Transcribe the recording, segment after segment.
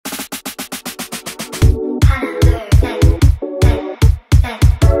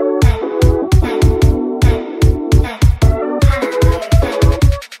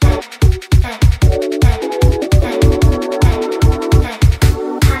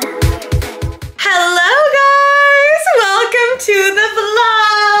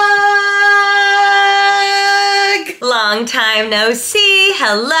Long time no see.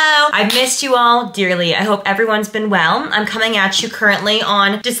 Hello. I've missed you all dearly. I hope everyone's been well. I'm coming at you currently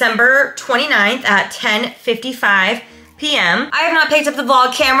on December 29th at 10:55 p.m. I have not picked up the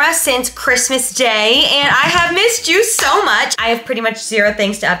vlog camera since Christmas Day, and I have missed you so much. I have pretty much zero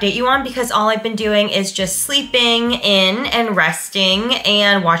things to update you on because all I've been doing is just sleeping in and resting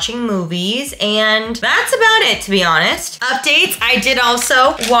and watching movies, and that's about it, to be honest. Updates, I did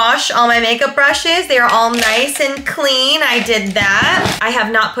also wash all my makeup brushes. They are all nice and clean. I did that. I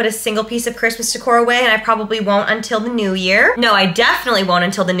have not put a single piece of Christmas decor away, and I probably won't until the new year. No, I definitely won't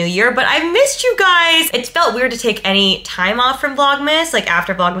until the new year, but I missed you guys. It felt weird to take any time off from Vlogmas. Like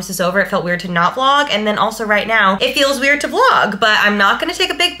after Vlogmas is over, it felt weird to not vlog. And then also right now, it feels weird to vlog, but I'm not gonna take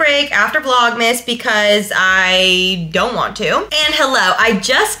a big break after Vlogmas because I don't want to. And hello, I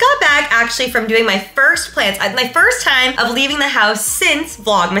just got back actually from doing my first plants. My first time of leaving the house since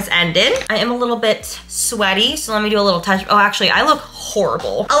Vlogmas ended. I am a little bit sweaty, so let me do a little touch. Oh, actually, I look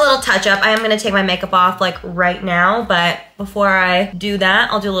horrible. A little touch up. I am gonna take my makeup off like right now, but before I do that,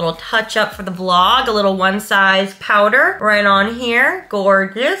 I'll do a little touch up for the vlog, a little one size powder right on here.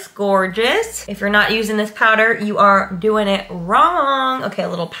 Gorgeous, gorgeous. If you're not using this powder, you are doing it wrong. Okay, a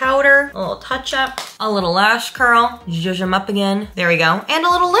little powder, a little touch up, a little lash curl, zhuzh them up again. There we go. And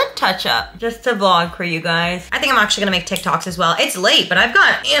a little lid touch up, just to vlog for you guys. I think I'm actually gonna make TikToks as well. It's late, but I've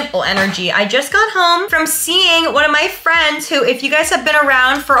got ample energy. I just got home from seeing one of my friends who, if you guys have been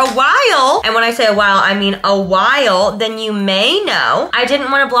around for a while, and when I say a while, I mean a while, then you may know. I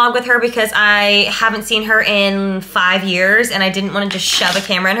didn't want to vlog with her because I haven't seen her in 5 years, and I didn't want to just shove a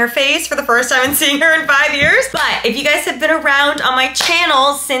camera in her face for the first time and seeing her in 5 years. But if you guys have been around on my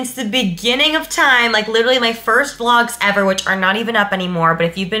channel since the beginning of time, like literally my first vlogs ever, which are not even up anymore, but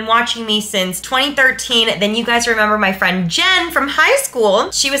if you've been watching me since 2013, then you guys remember my friend Jen from high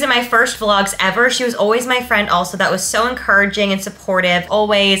school. She was in my first vlogs ever. She was always my friend also that was so encouraging and supportive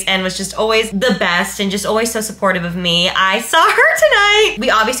always, and was just always the best and just always so supportive of me. I saw her tonight.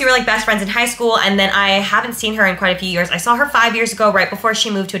 We obviously were like best friends in high school, and then I haven't seen her in quite a few years. I saw her 5 years ago, right before she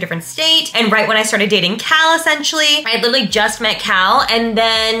moved to a different state, and right when I started dating Cal, essentially. I had literally just met Cal, and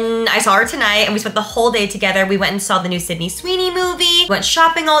then I saw her tonight, and we spent the whole day together. We went and saw the new Sydney Sweeney movie, went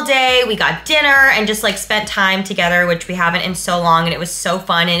shopping all day, we got dinner, and just like spent time together, which we haven't in so long, and it was so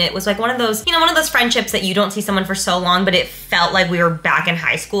fun, and it was like one of those, you know, one of those friendships that you don't see someone for so long, but it felt like we were back in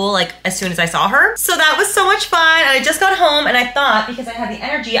high school, like as soon as I saw her. So that was so much fun, and I just got home, and I thought, because I had the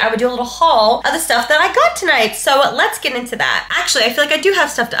energy, I would do a little haul of the stuff that I got tonight. So let's get into that. Actually, I feel like I do have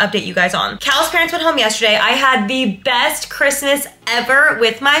stuff to update you guys on. Cal's parents went home yesterday. I had the best Christmas ever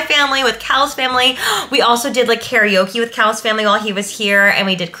with my family, with Cal's family. We also did like karaoke with Cal's family while he was here, and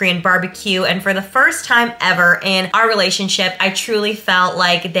we did Korean barbecue. And for the first time ever in our relationship, I truly felt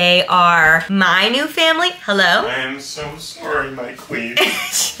like they are my new family. Hello? I am so sorry, my queen.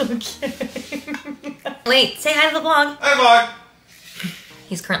 So kidding. Wait, say hi to the vlog. Hi, vlog.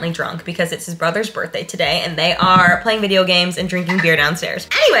 He's currently drunk because it's his brother's birthday today, and they are playing video games and drinking beer downstairs.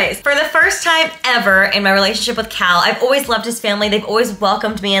 Anyways, for the first time ever in my relationship with Cal, I've always loved his family. They've always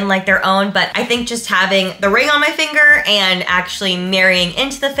welcomed me in like their own, but I think just having the ring on my finger and actually marrying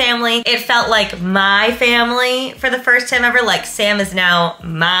into the family, it felt like my family for the first time ever. Like Sam is now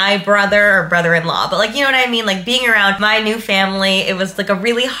my brother or brother-in-law, but like, you know what I mean? Like being around my new family, it was like a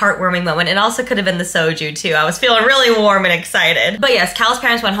really heartwarming moment. It also could have been the soju too. I was feeling really warm and excited. But yes, Cal's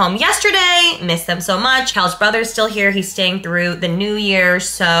parents went home yesterday. Miss them so much. Cal's brother's still here. He's staying through the new year,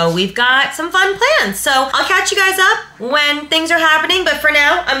 so we've got some fun plans. So I'll catch you guys up when things are happening, but for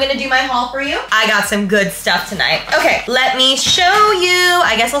now, I'm gonna do my haul for you. I got some good stuff tonight. Okay, let me show you.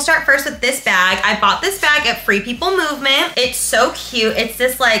 I guess I'll start first with this bag. I bought this bag at Free People Movement. It's so cute. It's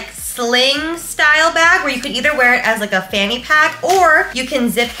this like sling style bag where you could either wear it as like a fanny pack, or you can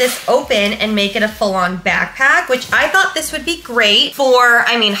zip this open and make it a full-on backpack, which I thought this would be great for,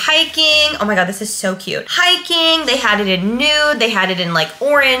 I mean, hiking. Oh my God, this is so cute. Hiking, they had it in nude, they had it in like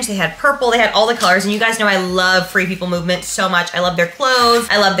orange, they had purple, they had all the colors, and you guys know I love Free People Movement so much. I love their clothes,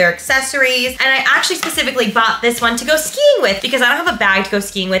 I love their accessories, and I actually specifically bought this one to go skiing with because I don't have a bag to go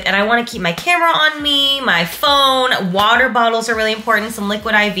skiing with, and I want to keep my camera on me, my phone, water bottles are really important, some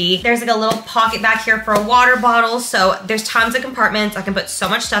liquid IV. There's like a little pocket back here for a water bottle, so there's tons of compartments. I can put so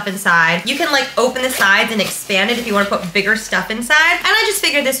much stuff inside. You can like open the sides and expand it if you want to put bigger stuff inside, and I just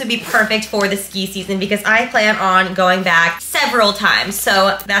figured this would be perfect for the ski season because I plan on going back several times.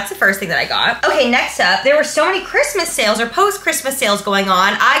 So that's the first thing that I got. Okay, next up, there were so many Christmas sales or post-Christmas sales going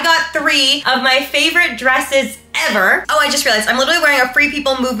on. I got 3 of my favorite dresses ever. Oh, I just realized I'm literally wearing a Free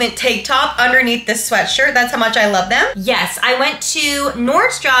People Movement tank top underneath this sweatshirt. That's how much I love them. Yes, I went to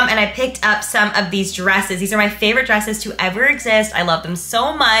Nordstrom and I picked up some of these dresses. These are my favorite dresses to ever exist. I love them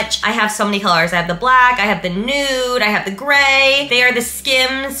so much. I have so many colors. I have the black, I have the nude, I have the gray. They are the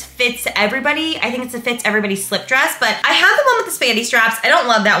Skims Fits Everybody. I think it's a Fits Everybody slip dress, but I have the one with the spandy straps. I don't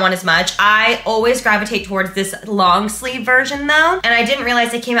love that one as much. I always gravitate towards this long sleeve version though, and I didn't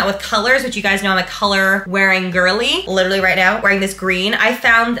realize they came out with colors, which you guys know I'm a color wearing girly. Literally right now, wearing this green. I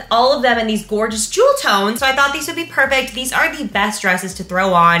found all of them in these gorgeous jewel tones, so I thought these would be perfect. These are the best dresses to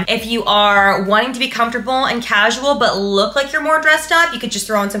throw on if you are wanting to be comfortable and casual, but look like you're more dressed up. You could just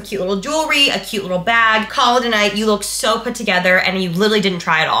throw on some cute little jewelry, a cute little bag, call it a night. You look so put together and you literally didn't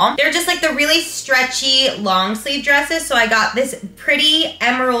try it all. They're just like the really stretchy long sleeve dresses, so I got this pretty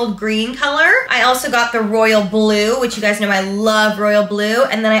emerald green color. I also got the royal blue, which you guys know I love royal blue,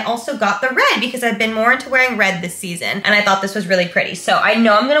 and then I also got the red because I've been more into wearing red this season, and I thought this was really pretty. So I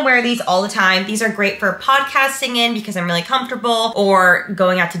know I'm gonna wear these all the time. These are great for podcasting in because I'm really comfortable, or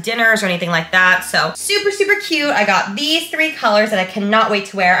going out to dinners or anything like that. So super, super cute. I got these 3 colors that I cannot wait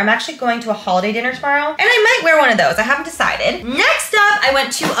to wear. I'm actually going to a holiday dinner tomorrow, and I might wear one of those. I haven't decided. Next up, I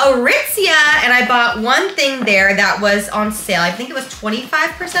went to Aritzia, and I bought one thing there that was on sale. I think it was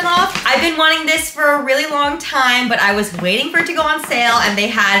 25% off. I've been wanting this for a really long time, but I was waiting for it to go on sale, and they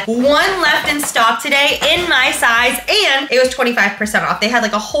had one left in stock today in my size, and it was 25% off. They had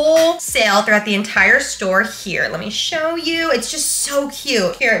like a whole sale throughout the entire store. Here, let me show you. It's just so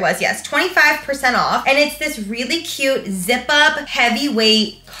cute. Here it was, yes, 25% off, and it's this really cute zip up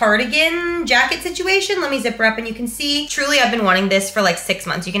heavyweight cardigan jacket situation. Let me zip her up and you can see. Truly, I've been wanting this for like 6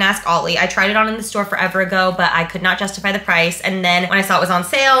 months. You can ask Ollie. I tried it on in the store forever ago, but I could not justify the price. And then when I saw it was on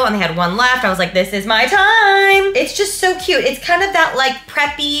sale and they had one left, I was like, this is my time. It's just so cute. It's kind of that like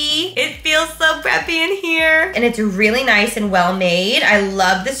preppy. It feels so preppy in here. And it's really nice and well made. I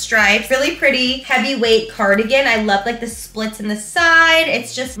love the stripes. Really pretty heavyweight cardigan. I love like the splits in the side.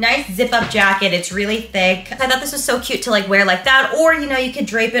 It's just nice zip up jacket. It's really thick. I thought this was so cute to like wear like that, or you know, you could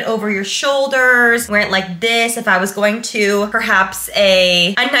drape it over your shoulders, wear it like this if I was going to perhaps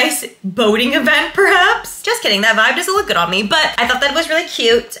a nice boating event perhaps. Just kidding, that vibe doesn't look good on me, but I thought that was really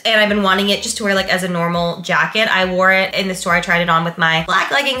cute, and I've been wanting it just to wear like as a normal jacket. I wore it in the store. I tried it on with my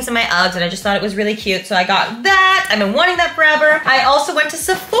black leggings and my Uggs, and I just thought it was really cute, so I got that. I've been wanting that forever. I also went to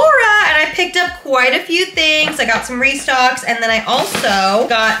Sephora and I picked up quite a few things. I got some restocks, and then I also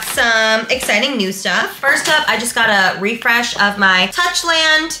got some exciting new stuff. First up, I just got a refresh of my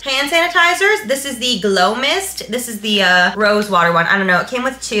Touchland hand sanitizers. This is the Glow Mist. This is the rose water one. I don't know, it came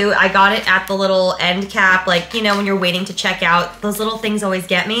with 2. I got it at the little end cap, like, you know, when you're waiting to check out. Those little things always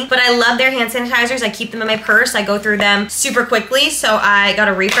get me. But I love their hand sanitizers. I keep them in my purse. I go through them super quickly, so I got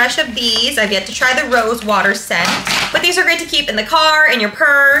a refresh of these. I've yet to try the rose water scent, but these are great to keep in the car, in your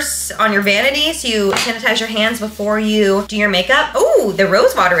purse, on your vanity, so you sanitize your hands before you do your makeup. Ooh, the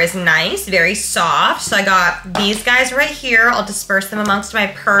rose water is nice, very soft. So I got these guys right here. I'll disperse them amongst my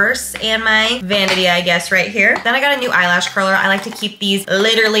purse and my vanity, I guess, right here. Then I got a new eyelash curler. I like to keep these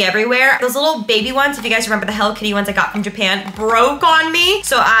literally everywhere. Those little baby ones, if you guys remember the Hello Kitty ones I got from Japan, broke on me.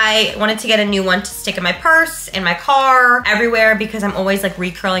 So I wanted to get a new one to stick in my purse, in my car, everywhere, because I'm always like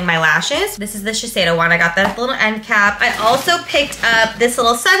recurling my lashes. This is the Shiseido one. I got that little end cap. I also picked up this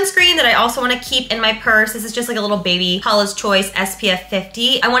little sunscreen that I also want to keep in my purse. This is just like a little baby Paula's Choice SPF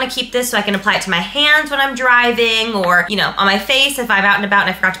 50. I want to keep this so I can apply it to my hands when I'm driving, or, you know, on my face if I'm out and about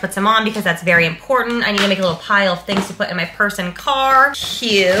and I forgot to put some on, because that's very important. I need to make a little pile of things to put in my purse and car.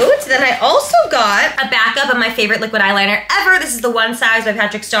 Cute. Then I also got a backup of my favorite liquid eyeliner ever. This is the One Size by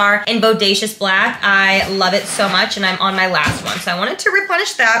Patrick Starr in Bodacious Black. I love it so much, and I'm on my last one. So I wanted to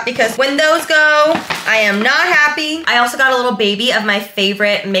replenish that because when those go, I am not happy. I also got a little baby of my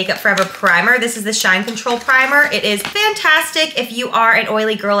favorite Makeup Forever primer. This is the Shine Control Primer. It is fantastic if you are an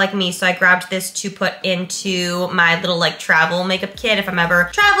oily girl like me. So I grabbed this to put into my little like travel makeup kit if I'm ever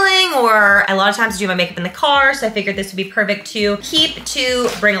traveling, or a lot of times I do my makeup in the car. So I figured this would be perfect to keep to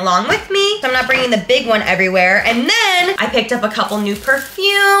bring along with me. So I'm not bringing the big one everywhere. And then I picked up a couple new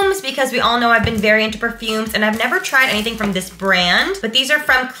perfumes because we all know I've been very into perfumes, and I've never tried anything from this brand, but these are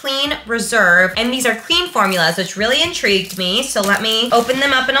from Clean Reserve, and these are clean formulas, which really intrigued me. So let me open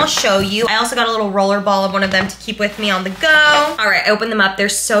them up and I'll show you. I also got a little roller ball of one of them to keep with me on the go. All right, I opened them up. They're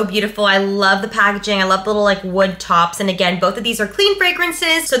so beautiful. I love the packaging. I love the little like wood tops. And again, both of these are clean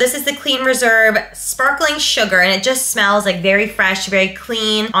fragrances. So this is the Clean Reserve Sparkling Sugar, and it just smells like very fresh, very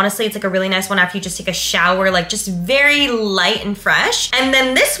clean. Honestly, it's like a really really nice one after you just take a shower, like just very light and fresh. And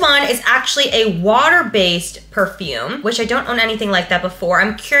then this one is actually a water-based perfume, which I don't own anything like that before.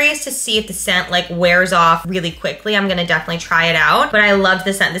 I'm curious to see if the scent like wears off really quickly. I'm gonna definitely try it out, but I love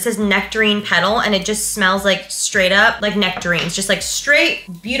the scent. This is Nectarine Petal, and it just smells like straight up like nectarines, just like straight,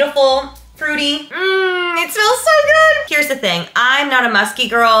 beautiful, fruity. It smells so good. Here's the thing. I'm not a musky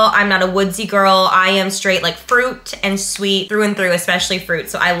girl. I'm not a woodsy girl. I am straight like fruit and sweet through and through, especially fruit.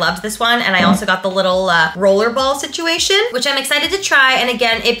 So I loved this one. And I also got the little rollerball situation, which I'm excited to try. And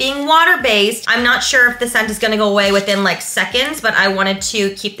again, it being water-based, I'm not sure if the scent is gonna go away within like seconds, but I wanted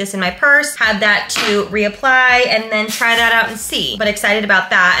to keep this in my purse, have that to reapply, and then try that out and see. But excited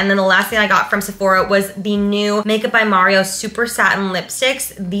about that. And then the last thing I got from Sephora was the new Makeup by Mario Super Satin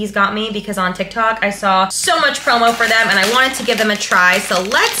Lipsticks. These got me because on TikTok, I saw so much promo for them and I wanted to give them a try. So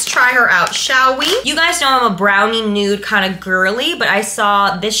let's try her out, shall we? You guys know I'm a brownie nude kind of girly, but I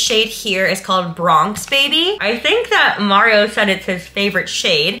saw this shade here is called Bronx Baby. I think that Mario said it's his favorite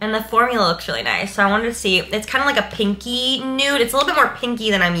shade and the formula looks really nice. So I wanted to see, it's kind of like a pinky nude. It's a little bit more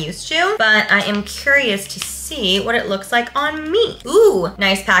pinky than I'm used to, but I am curious to see what it looks like on me. Ooh,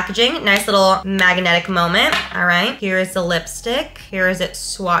 nice packaging, nice little magnetic moment. All right, here is the lipstick. Here is it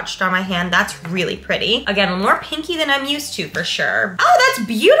swatched on my hand. That's really pretty. Again, more pinky than I'm used to for sure. Oh, that's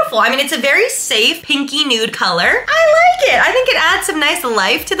beautiful. I mean, it's a very safe pinky nude color. I like it. I think it adds some nice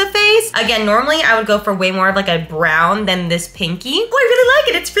life to the face. Again, normally I would go for way more of like a brown than this pinky. Oh, I really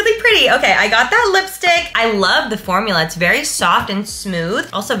like it. It's really pretty. Okay, I got that lipstick. I love the formula. It's very soft and smooth.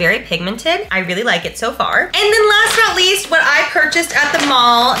 Also very pigmented. I really like it so far. And then last but not least, what I purchased at the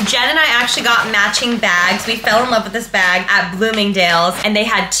mall, Jen and I actually got matching bags. We fell in love with this bag at Bloomingdale's and they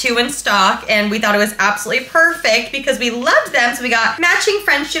had 2 in stock and we thought it was absolutely perfect because we loved them. So we got matching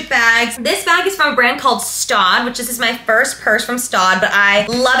friendship bags. This bag is from a brand called Staud, which is my first purse from Staud, but I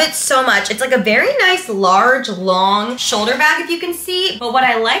love it so much. It's like a very nice, large, long shoulder bag if you can see. But what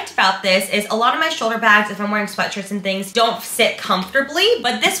I liked about this is a lot of my shoulder bags, if I'm wearing sweatshirts and things, don't sit comfortably,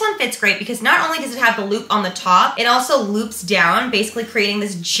 but this one fits great because not only does it have the loop on the top, it also loops down, basically creating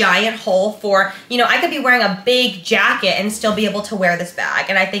this giant hole for, you know, I could be wearing a big jacket and still be able to wear this bag.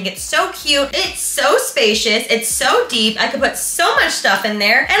 And I think it's so cute. It's so spacious. It's so deep. I could put so much stuff in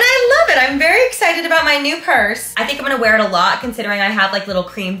there and I love it. I'm very excited about my new purse. I think I'm gonna wear it a lot considering I have like little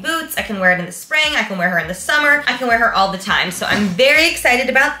cream boots. I can wear it in the spring. I can wear her in the summer. I can wear her all the time. So I'm very excited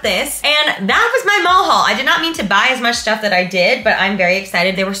about this. And that was my mall haul. I did not mean to buy as much stuff that I did, but I'm very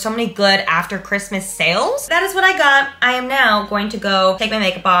excited. There were so many good after Christmas sales. That is what I got. I am now going to go take my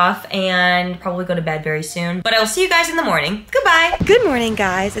makeup off and probably go to bed very soon. But I will see you guys in the morning. Goodbye. Good morning,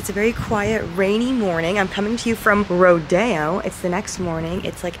 guys. It's a very quiet, rainy morning. I'm coming to you from Rodeo. It's the next morning.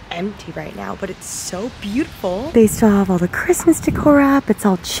 It's like empty right now, but it's so beautiful. They still have all the Christmas decor up. It's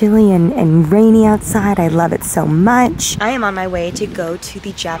all chilly and rainy outside. I love it so much. I am on my way to go to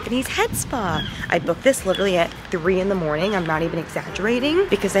the Japanese head spa. I booked this literally at 3 in the morning. I'm not even exaggerating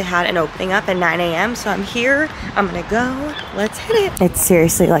because they had an opening up at 9 a.m. So I'm here. I'm gonna go. Let's hit it. It's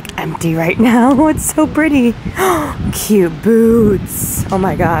seriously like empty right now. It's so pretty. Cute boots. Oh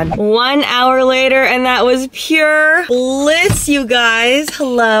my God. 1 hour later and that was pure bliss, you guys.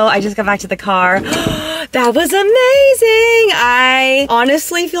 Hello. I just got back to the car. That was amazing. I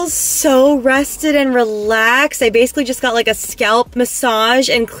honestly feel so rested and relaxed. I basically just got like a scalp massage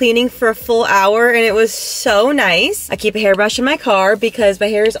and cleaning for a full hour and it was so nice. I keep a hairbrush in my car because my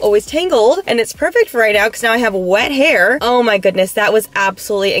hair is always tangled and it's perfect for right now because now I have wet hair. Oh my goodness, that was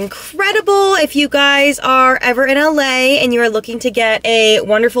absolutely incredible. If you guys are ever in LA and you are looking to get a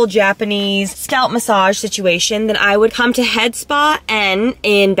wonderful Japanese scalp massage situation, then I would come to Head Spa N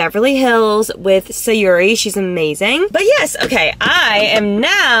in Beverly Hills with Sayuri. She's amazing. But yes, okay, I am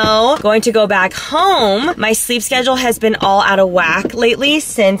now going to go back home. My sleep schedule has been all out of whack lately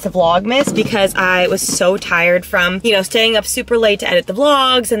since Vlogmas because I was so tired from, you know, staying up super late to edit the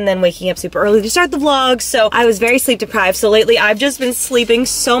vlogs and then waking up super early to start the vlogs. So I was very sleep deprived. So lately I've just been sleeping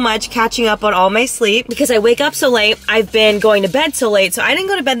so much, catching up on all my sleep because I wake up so late. I've been going to bed so late. So I didn't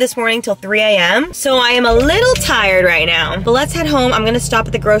go to bed this morning till 3 a.m. So I am a little tired right now. But let's head home. I'm gonna stop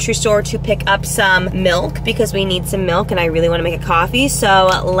at the grocery store to pick up some milk because we need some milk and I really want to make a coffee. So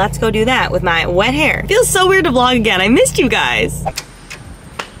let's go do that with my wet hair. Feels so weird to vlog again. I missed you guys.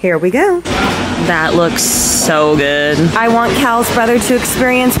 Here we go. That looks so good. I want Cal's brother to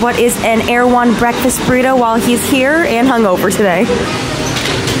experience what is an Air One breakfast burrito while he's here and hungover today.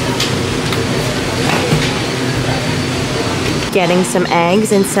 Getting some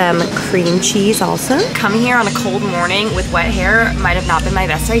eggs and some cream cheese also. Coming here on a cold morning with wet hair might have not been my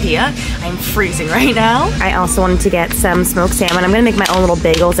best idea. I'm freezing right now. I also wanted to get some smoked salmon. I'm gonna make my own little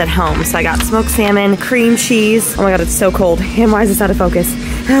bagels at home. So I got smoked salmon, cream cheese. Oh my God, it's so cold. And why is this out of focus?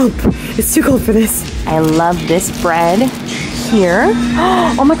 Help, it's too cold for this. I love this bread here.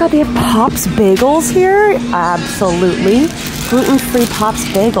 Oh my God, they have Pop's Bagels here? Absolutely. Gluten-free Pop's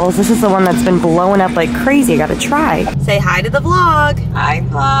Bagels. This is the one that's been blowing up like crazy. I gotta try. Say hi to the vlog. Hi,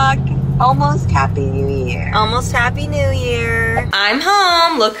 vlog. Almost Happy New Year. Almost Happy New Year. I'm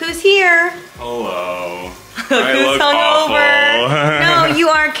home. Look who's here. Hello. Look who's hungover. No, you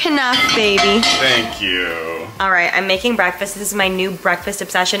are Knuff, baby. Thank you. All right, I'm making breakfast. This is my new breakfast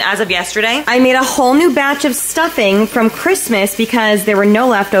obsession as of yesterday. I made a whole new batch of stuffing from Christmas because there were no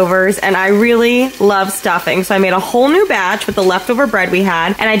leftovers and I really love stuffing. So I made a whole new batch with the leftover bread we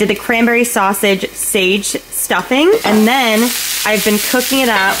had and I did the cranberry sausage sage stuffing. And then I've been cooking it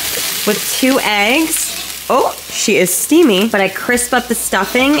up with 2 eggs. Oh, she is steamy, but I crisp up the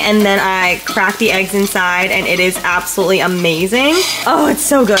stuffing and then I crack the eggs inside and it is absolutely amazing. Oh, it's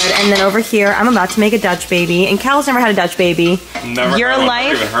so good. And then over here, I'm about to make a Dutch baby and Cal's never had a Dutch baby. Your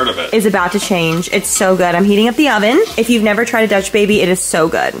life even heard of it. is about to change. It's so good. I'm heating up the oven. If you've never tried a Dutch baby, it is so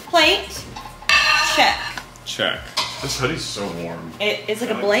good. Plate, check. Check. This hoodie's so warm. It's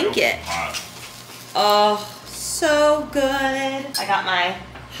like a blanket. So hot. Oh, so good. I got my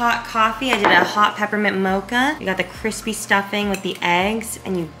hot coffee. I did a hot peppermint mocha. You got the crispy stuffing with the eggs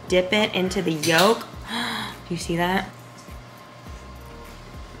and you dip it into the yolk. Do you see that?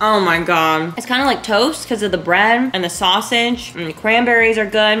 Oh my God. It's kind of like toast because of the bread and the sausage and the cranberries are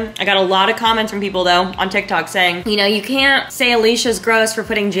good. I got a lot of comments from people though on TikTok saying, you know, you can't say Alicia's gross for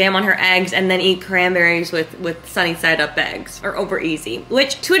putting jam on her eggs and then eat cranberries with sunny side up eggs or over easy,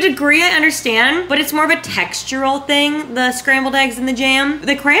 which to a degree I understand, but it's more of a textural thing, the scrambled eggs and the jam.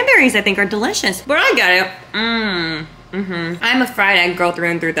 The cranberries I think are delicious, but I get it. I'm a fried egg girl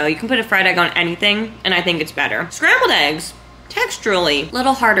through and through though. You can put a fried egg on anything and I think it's better. Scrambled eggs, texturally, a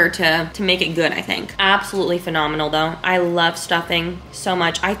little harder to make it good, I think. Absolutely phenomenal though. I love stuffing so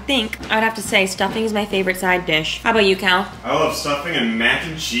much. I think I'd have to say stuffing is my favorite side dish. How about you, Cal? I love stuffing and mac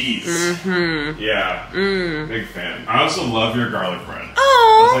and cheese. Yeah. Big fan. I also love your garlic bread.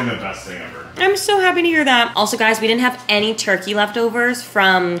 Oh, That's like the best thing ever. I'm so happy to hear that. Also guys, we didn't have any turkey leftovers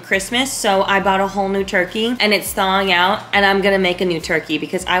from Christmas, so I bought a whole new turkey and it's thawing out and I'm gonna make a new turkey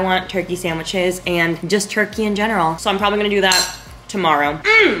because I want turkey sandwiches and just turkey in general. So I'm probably gonna do that tomorrow.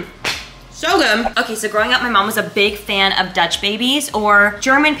 So good. Okay, so growing up, my mom was a big fan of Dutch babies or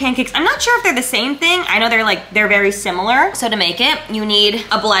German pancakes. I'm not sure if they're the same thing. I know they're very similar. So to make it, you need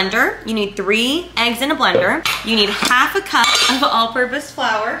a blender. You need 3 eggs in a blender. You need half a cup of all-purpose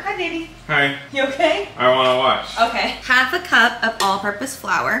flour. Hi, baby. Hi. You okay? I want to watch. Okay. Half a cup of all-purpose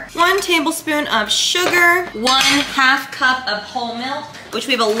flour. 1 tablespoon of sugar. 1/2 cup of whole milk, which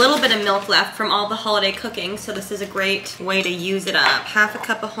we have a little bit of milk left from all the holiday cooking, so this is a great way to use it up. 1/2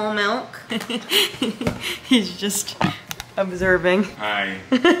 cup of whole milk. He's just observing. Hi.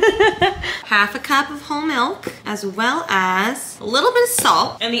 1/2 cup of whole milk, as well as a little bit of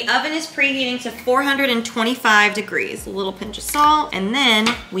salt. And the oven is preheating to 425 degrees. A little pinch of salt, and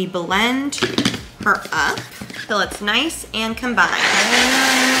then we blend her up till it's nice and combined.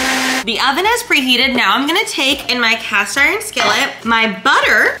 The oven is preheated. Now I'm gonna take in my cast iron skillet my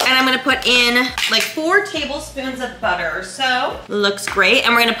butter and I'm gonna put in like 4 tablespoons of butter or so. Looks great.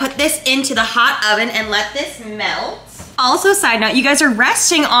 And we're gonna put this into the hot oven and let this melt. Also, side note, you guys are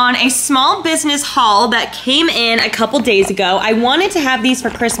resting on a small business haul that came in a couple days ago. I wanted to have these for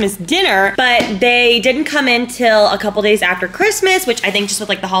Christmas dinner, but they didn't come in till a couple days after Christmas, which I think just with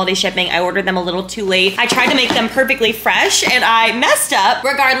like the holiday shipping, I ordered them a little too late. I tried to make them perfectly fresh and I messed up.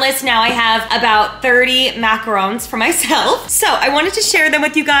 Regardless, now I have about 30 macarons for myself. So I wanted to share them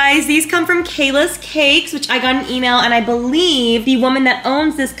with you guys. These come from Kayla's Cakes, which I got an email, and I believe the woman that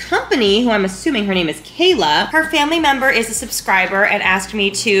owns this company, who I'm assuming her name is Kayla, her family member is a subscriber and asked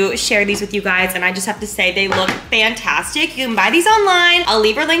me to share these with you guys, and I just have to say they look fantastic. You can buy these online. I'll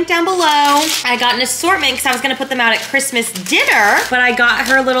leave her link down below. I got an assortment because I was gonna put them out at Christmas dinner, but I got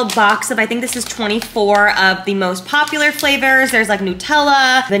her a little box of, I think this is 24 of the most popular flavors. There's like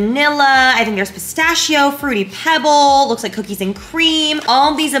Nutella, vanilla, I think there's pistachio, Fruity Pebble, looks like cookies and cream.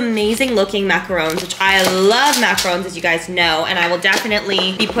 All these amazing looking macarons, which I love macarons, as you guys know, and I will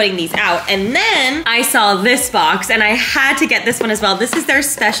definitely be putting these out. And then I saw this box and I had to get this one as well. This is their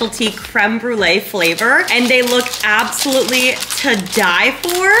specialty creme brulee flavor, and they look absolutely to die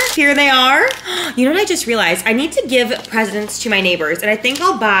for. Here they are. You know what I just realized? I need to give presents to my neighbors, and I think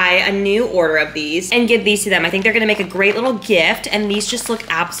I'll buy a new order of these and give these to them. I think they're gonna make a great little gift, and these just look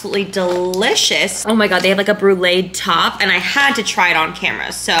absolutely delicious. Oh my God, they have like a brulee top, and I had to try it on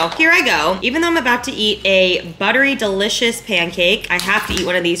camera. So here I go. Even though I'm about to eat a buttery, delicious pancake, I have to eat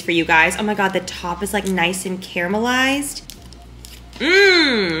one of these for you guys. Oh my God, the top is like nice and caramelized.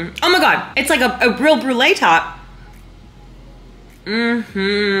 Mmm. Oh my God, it's like a real brulee top.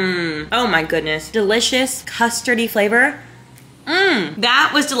 Oh my goodness. Delicious, custardy flavor.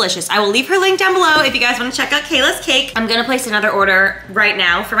 That was delicious. I will leave her link down below if you guys want to check out Kayla's cake. I'm gonna place another order right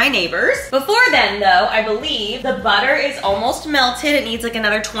now for my neighbors. Before then though, I believe the butter is almost melted. It needs like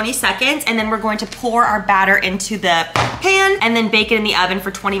another 20 seconds, and then we're going to pour our batter into the pan and then bake it in the oven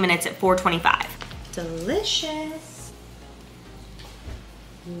for 20 minutes at 425. Delicious.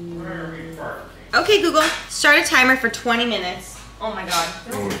 Okay, Google, start a timer for 20 minutes. Oh my God,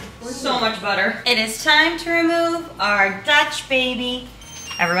 so much butter. It is time to remove our Dutch baby.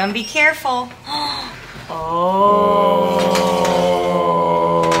 Everyone be careful.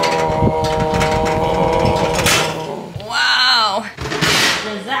 Wow.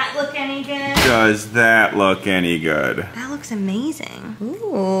 Does that look any good? Does that look any good? That looks amazing.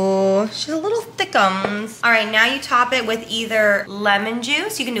 Ooh, she's a little thickums. All right, now you top it with either lemon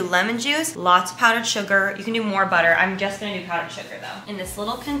juice. You can do lemon juice, lots of powdered sugar. You can do more butter. I'm just gonna do powdered sugar though. In this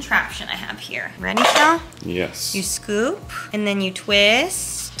little contraption I have here. Ready, Phil? Yes. You scoop, and then you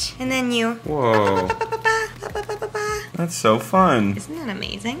twist, and then you... Whoa. That's so fun. Isn't that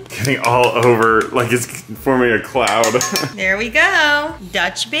amazing? Getting all over, like it's forming a cloud. There we go.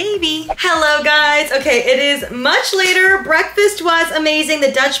 Dutch baby. Hello guys. Okay, it is much later. Breakfast was amazing.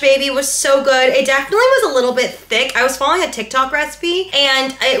 The Dutch baby was so good. It definitely was a little bit thick. I was following a TikTok recipe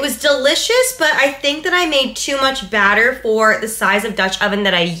and it was delicious, but I think that I made too much batter for the size of Dutch oven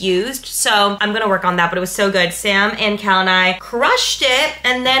that I used. So I'm gonna work on that, but it was so good. Sam and Cal and I crushed it,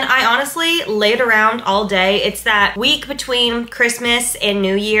 and then I honestly laid around all day. It's that week between Christmas and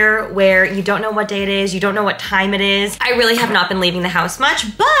New Year where you don't know what day it is, you don't know what time it is. I really have not been leaving the house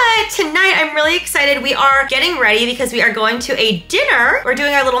much, but tonight I'm really excited. We are getting ready because we are going to a dinner. We're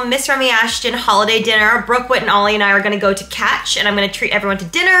doing our little Miss Remy Ashton holiday dinner. Brooke, Whit, and Ollie and I are gonna go to Catch, and I'm gonna treat everyone to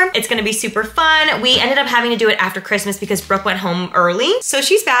dinner. It's gonna be super fun. We ended up having to do it after Christmas because Brooke went home early. So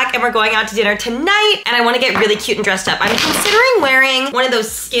she's back and we're going out to dinner tonight, and I wanna get really cute and dressed up. I'm considering wearing one of those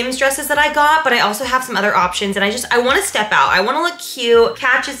Skims dresses that I got, but I also have some other options, and I wanna step out. I wanna look cute.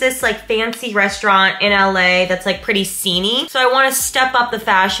 Catch is this like fancy restaurant in LA that's like pretty sceney. So I wanna step up the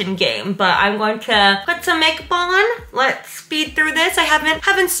fashion game, but I'm going to put some makeup on. Let's speed through this. I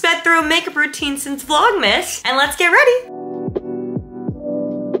haven't sped through a makeup routine since Vlogmas, and let's get ready.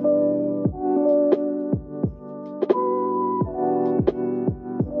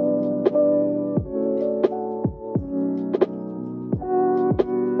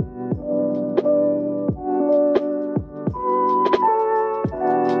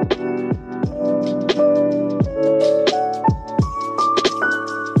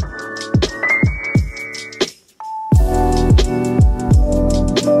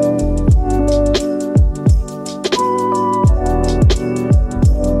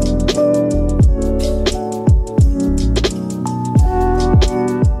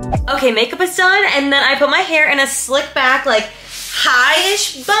 Okay, makeup is done, and then I put my hair in a slick back, like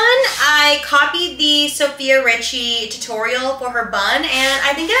high-ish bun. I copied the Sophia Richie tutorial for her bun, and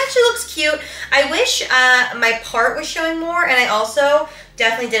I think it actually looks cute. I wish my part was showing more, and I also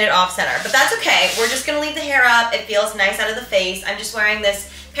definitely did it off center, but that's okay. We're just gonna leave the hair up. It feels nice out of the face. I'm just wearing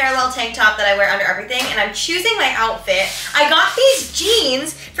this parallel tank top that I wear under everything, and I'm choosing my outfit. I got these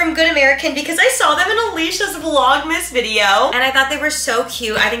jeans from Good American because I saw them in Alicia's Vlogmas video, and I thought they were so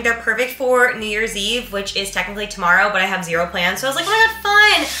cute. I think they're perfect for New Year's Eve, which is technically tomorrow, but I have zero plans, so I was like, oh my god,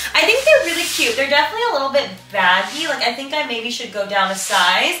 fun. I think they're really cute. They're definitely a little bit baggy. Like, I think I maybe should go down a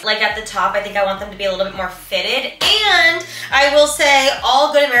size. Like, at the top, I think I want them to be a little bit more fitted, and I will say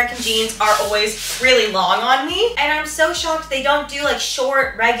all Good American jeans are always really long on me, and I'm so shocked they don't do like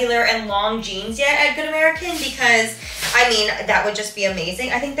short, regular, and long jeans yet at Good American, because I mean, that would just be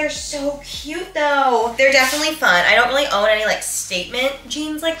amazing. I think they're so cute though. They're definitely fun. I don't really own any like statement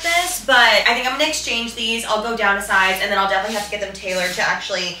jeans like this, but I think I'm gonna exchange these. I'll go down a size, and then I'll definitely have to get them tailored to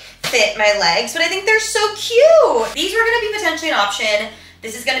actually fit my legs, but I think they're so cute. These were gonna be potentially an option.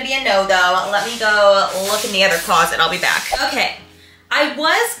 This is gonna be a no though. Let me go look in the other closet. I'll be back. Okay, I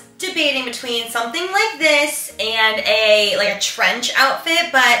was debating between something like this and a trench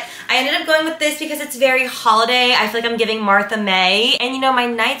outfit, but I ended up going with this because it's very holiday. I feel like I'm giving Martha May, and you know, my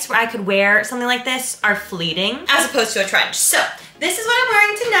nights where I could wear something like this are fleeting as opposed to a trench. So this is what I'm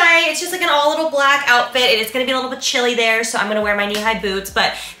wearing tonight. It's just like an all little black outfit. It is gonna be a little bit chilly there, so I'm gonna wear my knee-high boots,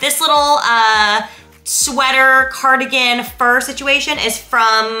 but this little sweater, cardigan, fur situation is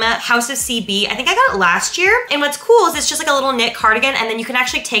from House of CB. I think I got it last year. And what's cool is it's just like a little knit cardigan, and then you can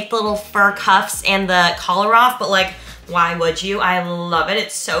actually take the little fur cuffs and the collar off, but like, why would you? I love it.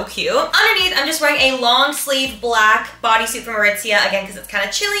 It's so cute. Underneath, I'm just wearing a long sleeve black bodysuit from Aritzia, again, because it's kind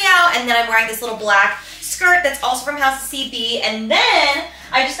of chilly out, and then I'm wearing this little black skirt that's also from House of CB, and then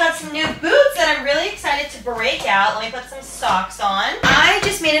I just got some new boots that I'm really excited to break out. Let me put some socks on. I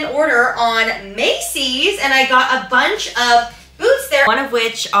just made an order on Macy's, and I got a bunch of boots there, one of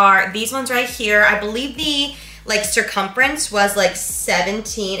which are these ones right here. I believe the circumference was like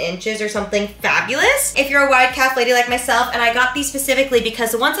 17 inches or something fabulous if you're a wide calf lady like myself. And I got these specifically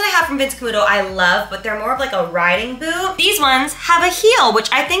because the ones that I have from Vince Camuto I love, but they're more of like a riding boot. These ones have a heel, which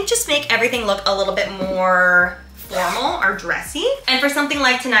I think just make everything look a little bit more formal or dressy. And for something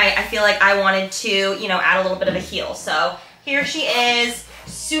like tonight, I feel like I wanted to, you know, add a little bit of a heel. So here she is.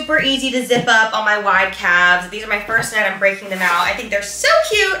 Super easy to zip up on my wide calves. These are my first night I'm breaking them out. I think they're so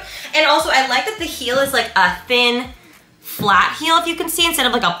cute. And also I like that the heel is like a thin, flat heel, if you can see, instead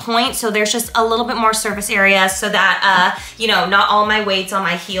of like a point. So there's just a little bit more surface area so that, you know, not all my weight's on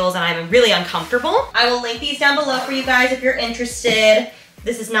my heels and I'm really uncomfortable. I will link these down below for you guys if you're interested.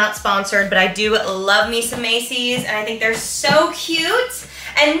 This is not sponsored, but I do love me some Macy's, and I think they're so cute.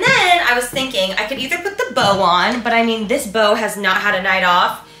 And then I was thinking I could either put the bow on, but I mean, this bow has not had a night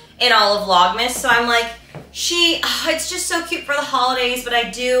off in all of Vlogmas, so I'm like, it's just so cute for the holidays, but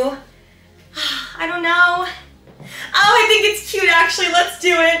I don't know. Oh, I think it's cute actually, let's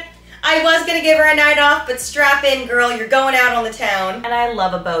do it. I was gonna give her a night off, but strap in, girl, you're going out on the town. And I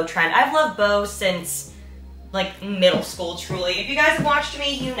love a bow trend. I've loved bows since like middle school, truly. If you guys have watched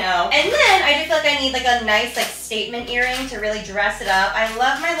me, you know. And then I just feel like I need like a nice like statement earring to really dress it up. I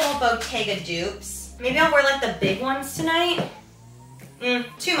love my little Bottega dupes. Maybe I'll wear like the big ones tonight.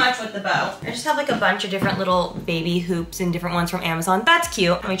 Too much with the bow. I just have like a bunch of different little baby hoops and different ones from Amazon. That's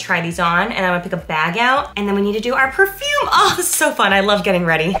cute. Let me try these on, and I'm gonna pick a bag out, and then we need to do our perfume. Oh, this is so fun. I love getting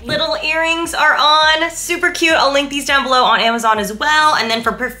ready. Little earrings are on, super cute. I'll link these down below on Amazon as well. And then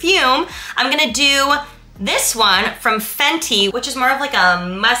for perfume, I'm gonna do this one from Fenty, which is more of like a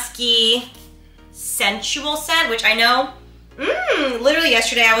musky, sensual scent, which I know, literally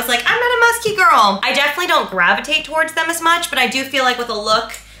yesterday I was like, I'm not a musky girl. I definitely don't gravitate towards them as much, but I do feel like with a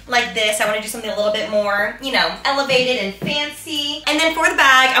look like this, I wanna do something a little bit more, you know, elevated and fancy. And then for the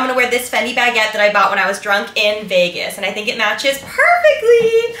bag, I'm gonna wear this Fendi baguette that I bought when I was drunk in Vegas, and I think it matches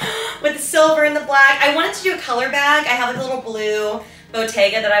perfectly with the silver and the black. I wanted to do a color bag. I have like a little blue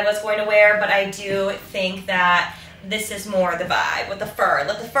Bottega that I was going to wear, but I do think that this is more the vibe with the fur.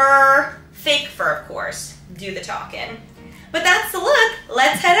 Let the fur, fake fur of course, do the talking. But that's the look.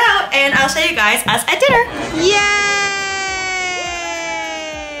 Let's head out and I'll show you guys us at dinner. Yay!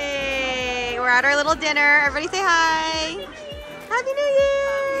 We're at our little dinner. Everybody say hi. Happy New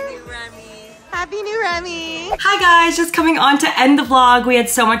Year! Happy New Remy. Hi guys, just coming on to end the vlog. We had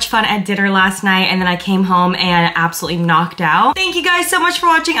so much fun at dinner last night, and then I came home and absolutely knocked out. Thank you guys so much for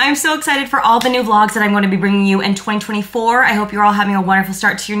watching. I'm so excited for all the new vlogs that I'm going to be bringing you in 2024. I hope you're all having a wonderful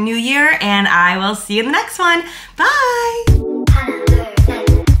start to your new year, and I will see you in the next one. Bye.